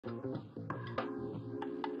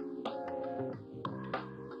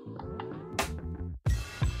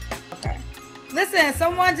Listen,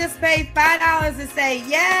 someone just paid $5 to say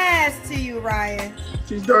yes to you, Ryan.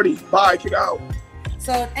 She's dirty. Bye, kick out.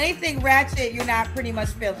 So anything ratchet, you're not pretty much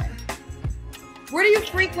feeling. Where do you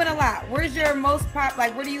frequent a lot? Where's your most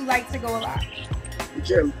like, where do you like to go a lot? The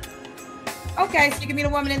gym. Okay, so you can meet a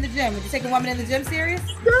woman in the gym. Would you take a woman in the gym serious?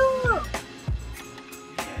 Yeah.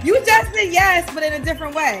 You just said yes, but in a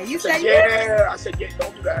different way. You said yeah. I said yeah.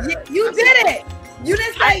 Don't do that. You did it. You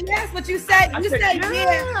didn't say yes, but you said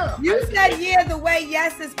yeah. You said yeah the way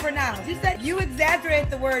yes is pronounced. You exaggerate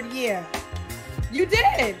the word yeah. You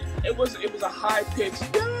did. It was a high pitch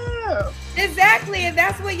yeah. Exactly, and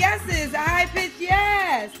that's what yes is. A high pitch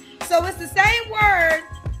yes. So it's the same word.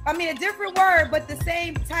 I mean, a different word, but the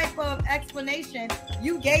same type of explanation.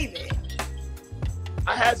 You gave it.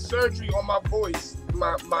 I had surgery on my voice.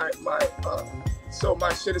 So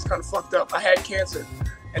my shit is kind of fucked up. I had cancer,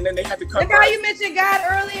 and then they had to cut. Look how you mentioned God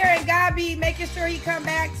earlier, and God be making sure he come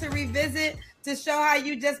back to revisit to show how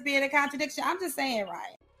you just being a contradiction. I'm just saying,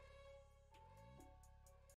 right?